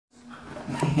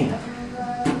You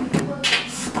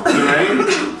ready?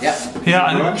 Yep.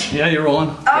 Yeah, you're rolling.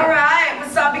 All right,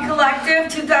 Wassabi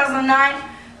Collective, 2009,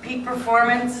 peak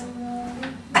performance.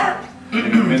 In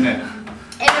a minute.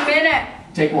 In a minute.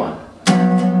 Take one.